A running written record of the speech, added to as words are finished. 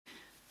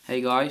Hey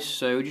guys,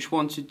 so I just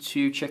wanted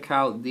to check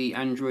out the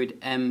Android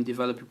M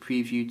Developer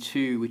Preview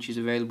 2, which is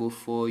available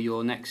for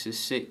your Nexus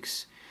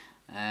 6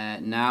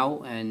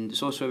 now, and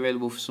it's also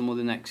available for some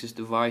other Nexus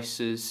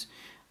devices.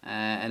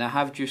 And I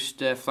have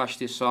just flashed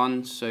this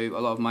on, so a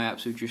lot of my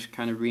apps have just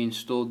kind of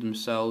reinstalled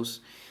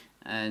themselves,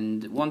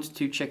 and wanted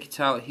to check it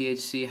out here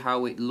to see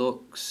how it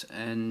looks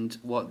and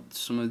what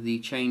some of the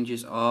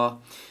changes are.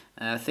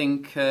 I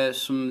think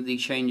some of the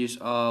changes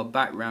are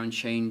background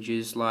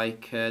changes,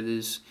 like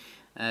there's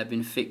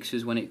been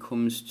fixes when it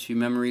comes to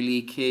memory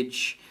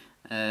leakage,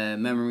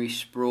 memory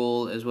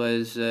sprawl, as well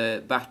as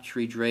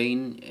battery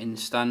drain in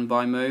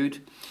standby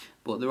mode.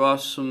 But there are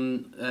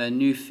some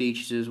new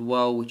features as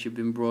well which have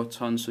been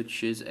brought on,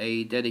 such as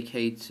a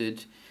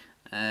dedicated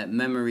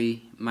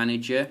memory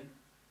manager.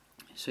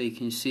 So you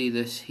can see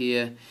this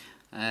here,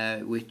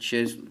 which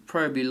is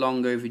probably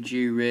long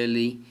overdue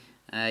really.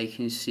 You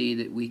can see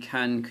that we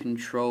can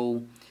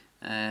control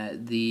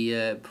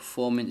the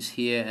performance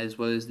here, as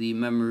well as the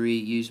memory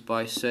used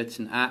by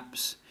certain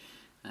apps.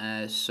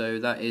 So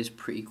that is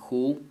pretty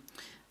cool,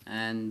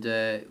 and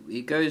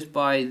it goes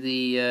by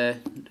the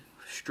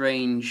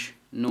strange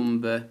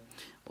number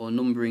or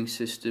numbering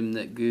system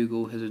that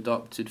Google has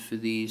adopted for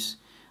these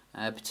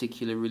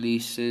particular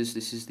releases.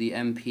 This is the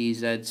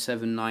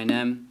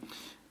MPZ79M.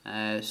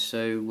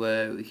 So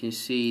we can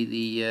see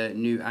the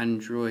new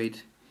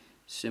Android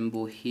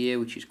symbol here,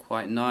 which is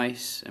quite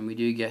nice, and we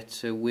do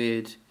get a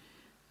weird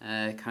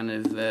kind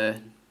of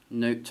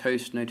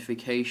toast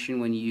notification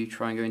when you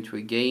try and go into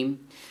a game.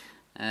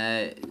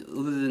 Other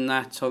than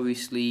that,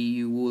 obviously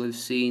you will have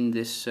seen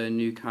this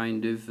new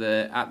kind of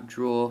app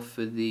drawer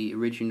for the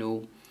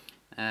original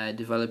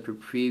developer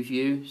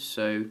preview,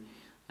 so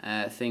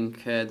I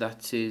think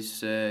that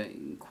is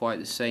quite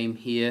the same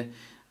here.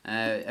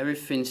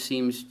 Everything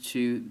seems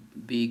to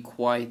be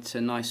quite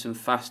nice and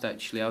fast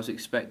actually. I was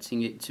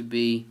expecting it to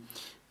be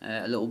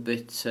a little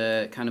bit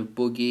kind of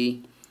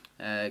buggy,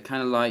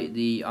 kind of like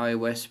the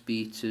iOS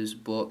betas,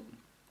 but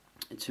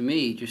to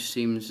me it just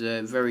seems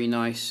very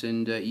nice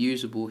and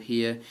usable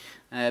here.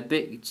 A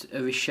bit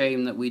of a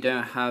shame that we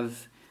don't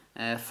have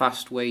a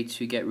fast way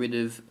to get rid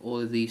of all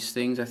of these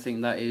things. I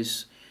think that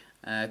is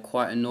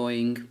quite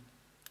annoying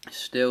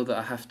still, that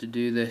I have to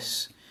do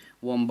this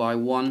one by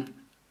one.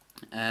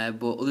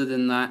 But other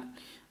than that,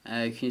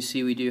 you can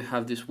see we do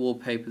have this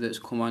wallpaper that's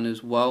come on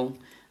as well.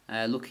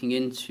 Looking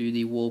into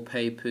the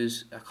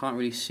wallpapers, I can't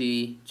really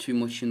see too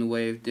much in the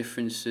way of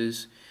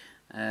differences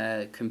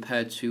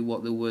compared to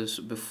what there was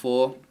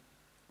before,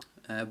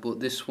 but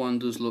this one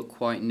does look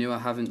quite new. I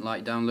haven't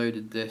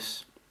downloaded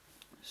this,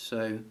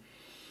 so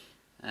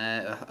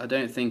I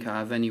don't think I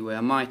have anyway.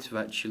 I might have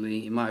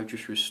actually, it might have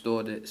just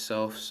restored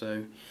itself.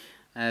 So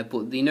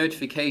but the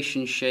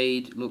notification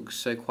shade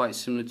looks quite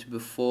similar to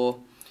before.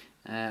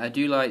 I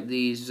do like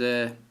these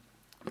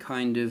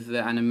kind of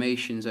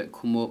animations that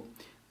come up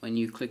when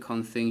you click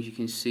on things. You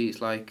can see it's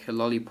like a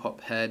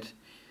lollipop head,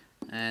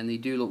 and they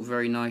do look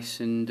very nice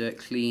and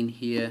clean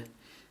here.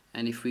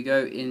 And if we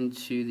go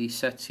into the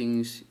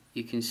settings,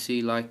 you can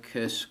see like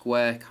a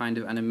square kind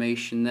of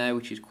animation there,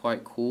 which is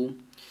quite cool.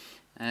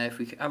 If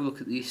we have a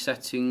look at these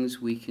settings,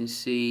 we can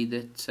see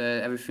that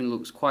everything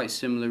looks quite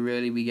similar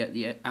really. We get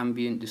the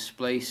ambient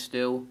display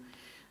still,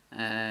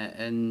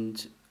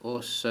 and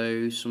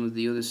also some of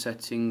the other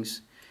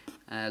settings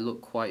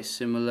look quite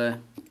similar,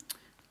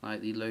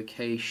 like the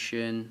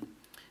location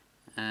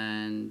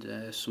and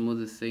some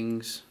other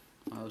things.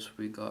 What else have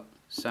we got?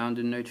 Sound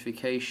and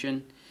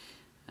notification.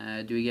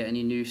 Do we get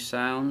any new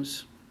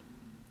sounds?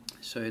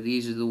 So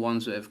these are the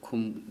ones that have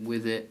come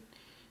with it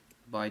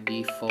by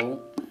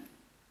default.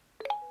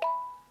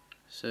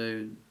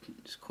 So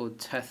it's called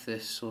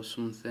Tethys or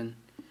something,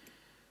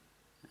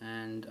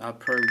 and I'll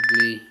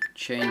probably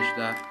change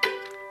that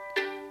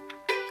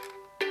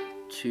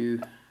to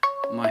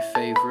my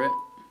favourite,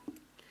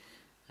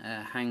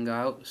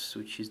 Hangouts,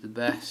 which is the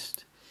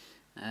best.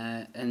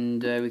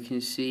 And we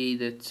can see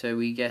that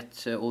we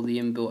get all the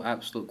inbuilt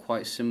apps look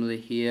quite similar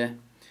here,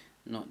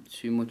 not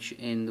too much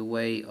in the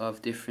way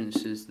of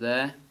differences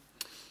there.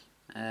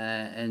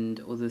 And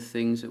other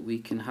things that we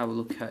can have a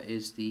look at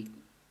is the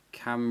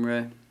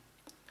camera.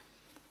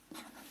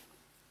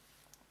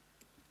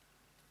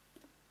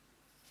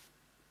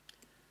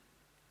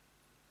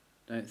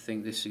 Don't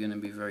think this is going to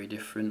be very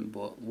different,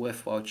 but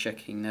worthwhile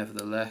checking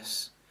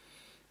nevertheless.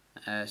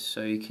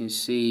 So you can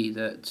see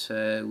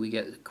that we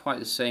get quite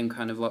the same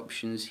kind of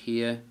options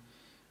here,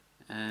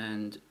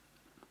 and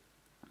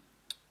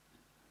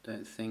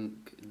don't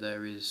think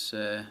there is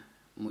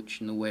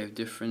much in the way of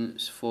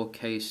difference.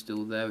 4K is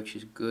still there, which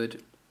is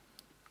good.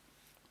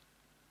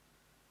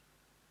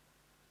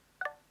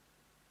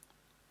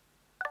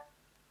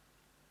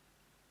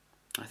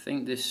 I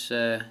think this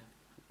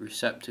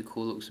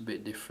receptacle looks a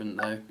bit different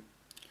though,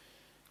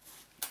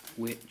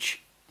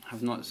 which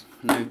I've not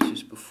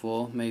noticed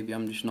before. Maybe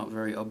I'm just not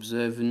very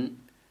observant.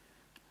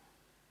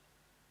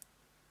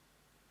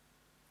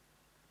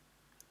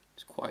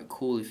 It's quite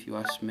cool if you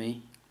ask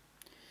me.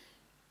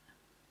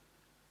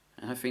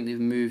 And I think they've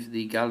moved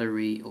the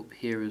gallery up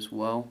here as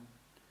well.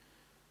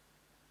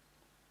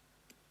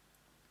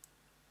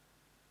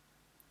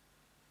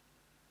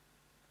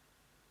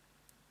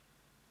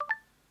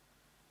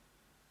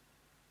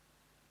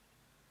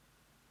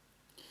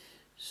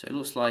 So it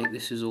looks like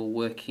this is all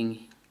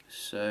working,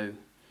 so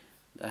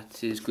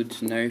that is good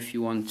to know if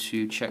you want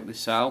to check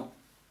this out.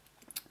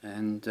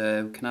 And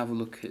we can have a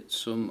look at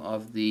some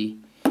of the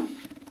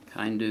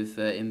kind of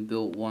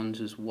inbuilt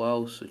ones as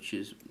well, such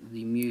as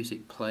the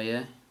music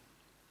player.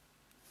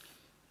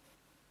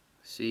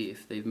 See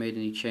if they've made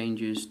any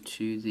changes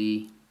to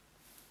the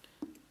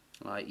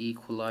like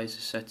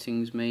equalizer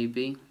settings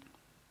maybe.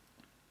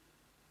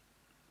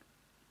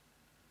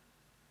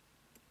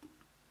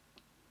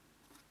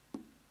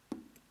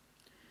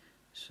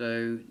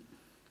 So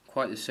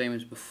quite the same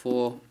as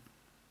before,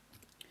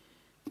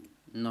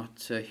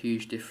 not a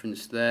huge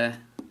difference there.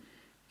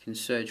 You can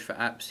search for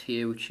apps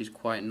here, which is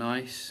quite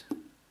nice.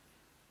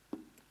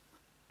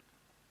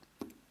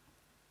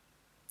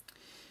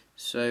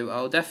 So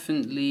I'll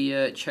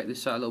definitely check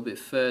this out a little bit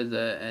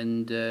further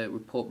and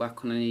report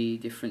back on any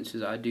differences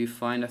that I do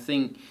find. I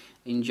think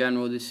in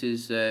general this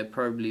is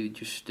probably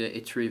just an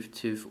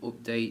iterative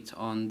update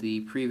on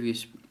the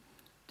previous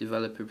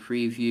developer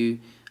preview,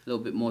 a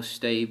little bit more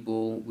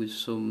stable with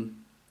some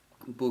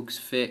bugs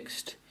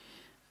fixed,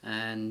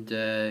 and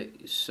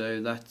so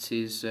that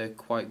is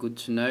quite good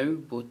to know.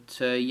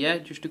 But yeah,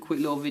 just a quick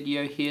little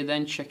video here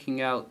then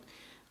checking out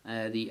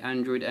the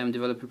Android M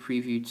Developer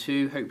Preview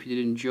 2. Hope you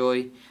did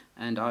enjoy,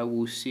 and I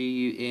will see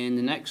you in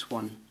the next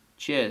one.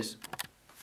 Cheers.